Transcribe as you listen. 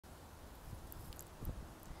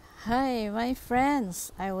Hi, my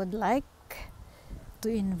friends. I would like to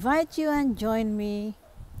invite you and join me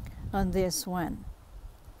on this one.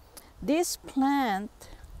 This plant,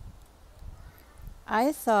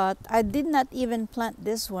 I thought, I did not even plant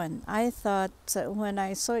this one. I thought when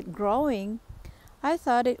I saw it growing, I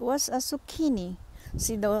thought it was a zucchini.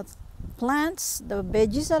 See, the plants, the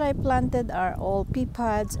veggies that I planted are all pea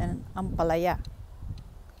pods and ampalaya.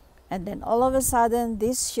 And then all of a sudden,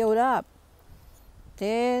 this showed up.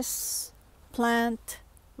 This plant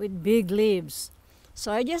with big leaves.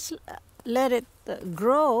 So I just let it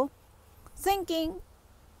grow, thinking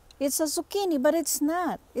it's a zucchini, but it's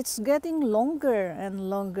not. It's getting longer and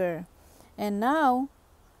longer. And now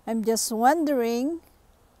I'm just wondering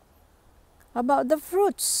about the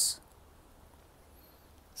fruits.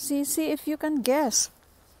 See if you can guess.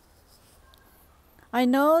 I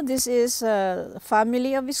know this is a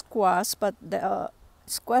family of squash, but the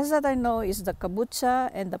squash that I know is the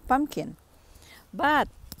kabocha and the pumpkin. But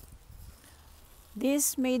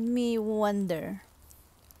this made me wonder.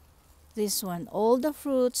 This one, all the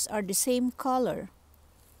fruits are the same color.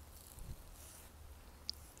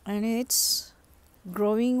 And it's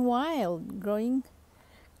growing wild, growing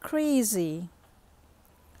crazy.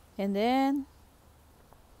 And then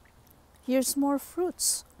here's more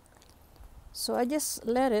fruits. So I just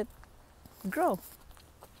let it grow.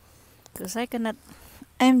 Because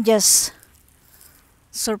I'm just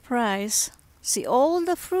surprised. See, all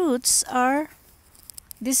the fruits are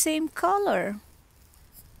the same color.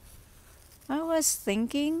 I was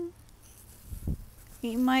thinking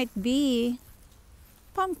it might be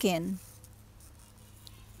pumpkin.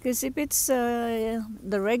 Because if it's the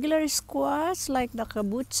regular squash like the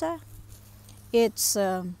kabocha, it's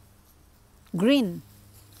green.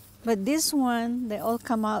 But this one, they all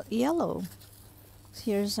come out yellow.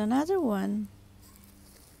 Here's another one.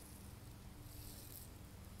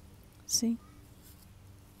 See?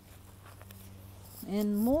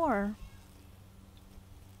 And more.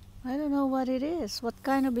 I don't know what it is, what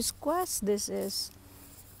kind of squash this is.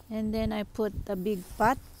 And then I put a big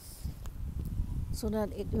pot so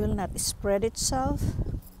that it will not spread itself.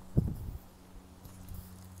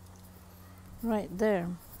 Right there.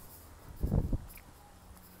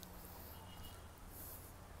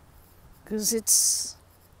 Because it's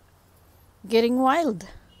getting wild.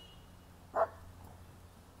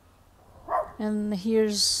 And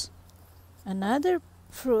here's another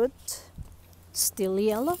fruit, still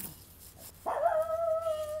yellow.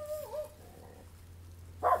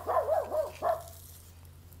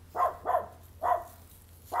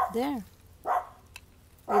 There.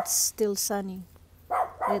 It's still sunny.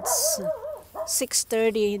 It's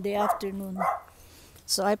 6:30 in the afternoon.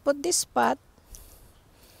 So I put this pot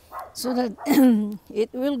so that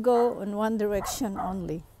it will go in one direction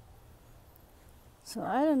only. So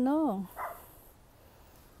I don't know.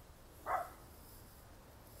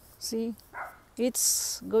 See,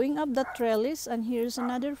 it's going up the trellis, and here's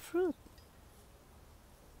another fruit.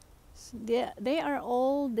 They are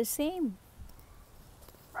all the same.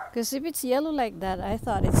 Because if it's yellow like that, I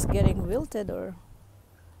thought it's getting wilted or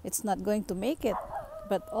it's not going to make it.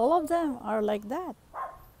 But all of them are like that.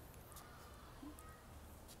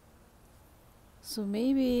 So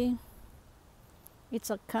maybe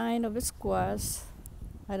it's a kind of a squash.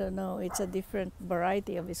 I don't know, it's a different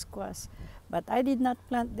variety of squash. But I did not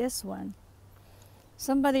plant this one.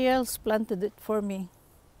 Somebody else planted it for me.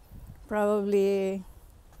 Probably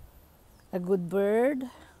a good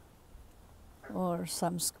bird or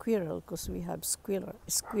some squirrel, because we have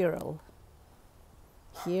squirrel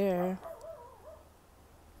here.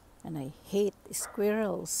 And I hate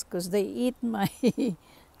squirrels because they eat my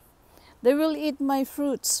they will eat my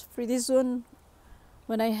fruits. Pretty soon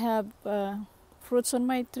when I have fruits on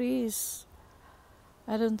my trees,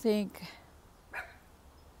 I don't think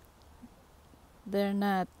they're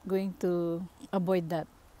not going to avoid that.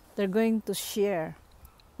 They're going to share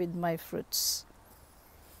with my fruits.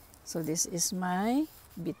 So this is my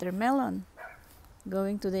bitter melon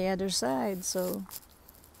going to the other side. So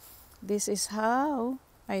this is how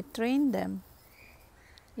I train them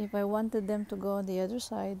if I wanted them to go on the other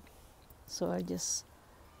side. So I just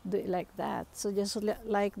do it like that. So just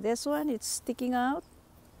like this one, it's sticking out.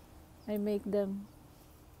 I make them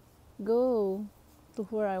go to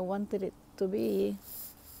where I wanted it to be.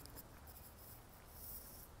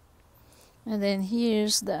 And then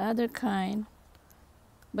here's the other kind.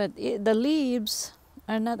 But the leaves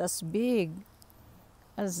are not as big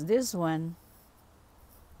as this one.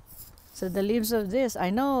 So the leaves of this, I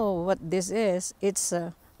know what this is. It's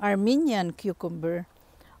Armenian cucumber.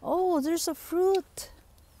 Oh, there's a fruit.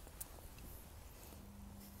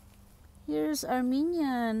 Here's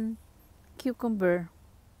Armenian cucumber.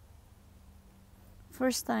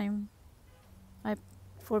 First time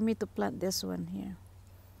for me to plant this one here.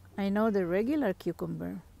 I know the regular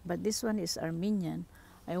cucumber, but this one is Armenian.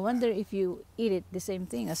 I wonder if you eat it the same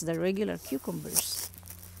thing as the regular cucumbers.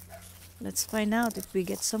 Let's find out if we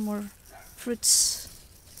get some more fruits.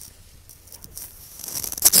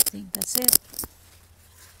 I think that's it.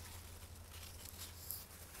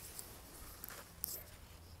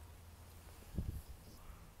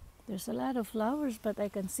 There's a lot of flowers, but I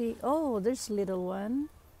can see, oh, there's a little one,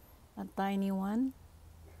 a tiny one.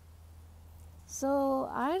 So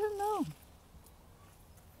I don't know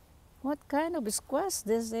what kind of squash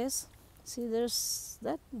this is. See, there's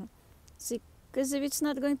that one. See, because if it's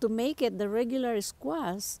not going to make it the regular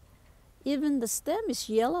squash, even the stem is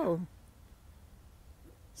yellow.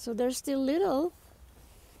 So they're still little.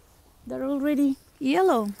 They're already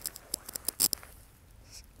yellow.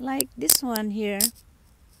 Like this one here.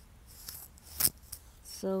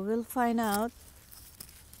 So we'll find out.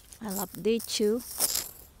 I'll update you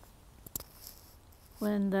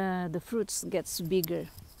when the fruits gets bigger.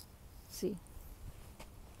 See,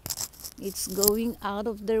 it's going out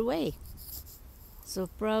of their way. So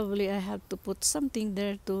probably I have to put something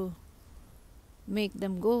there to make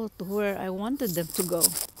them go to where I wanted them to go.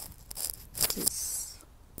 It's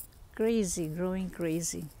crazy, growing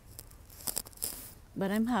crazy.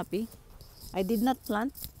 But I'm happy. I did not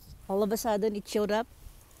plant. All of a sudden it showed up.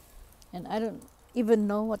 And I don't even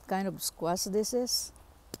know what kind of squash this is.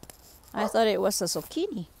 I thought it was a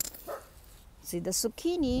zucchini. See, the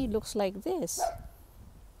zucchini looks like this.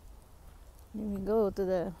 Let me go to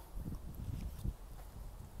the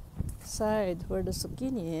side where the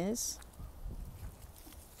zucchini is.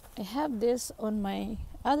 I have this on my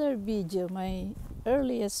other video, my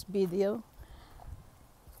earliest video.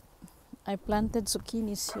 I planted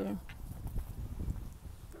zucchinis here.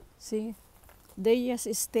 See, they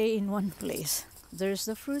just stay in one place. There's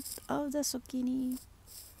the fruit of the zucchini.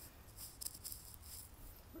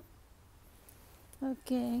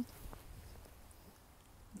 Okay,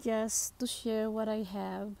 just to share what I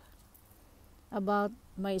have about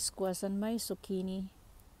my squash and my zucchini,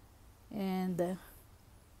 and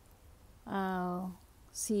I'll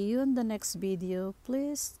see you in the next video.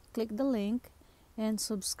 Please click the link and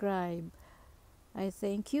subscribe. I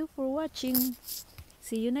thank you for watching.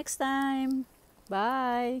 See you next time.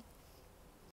 Bye.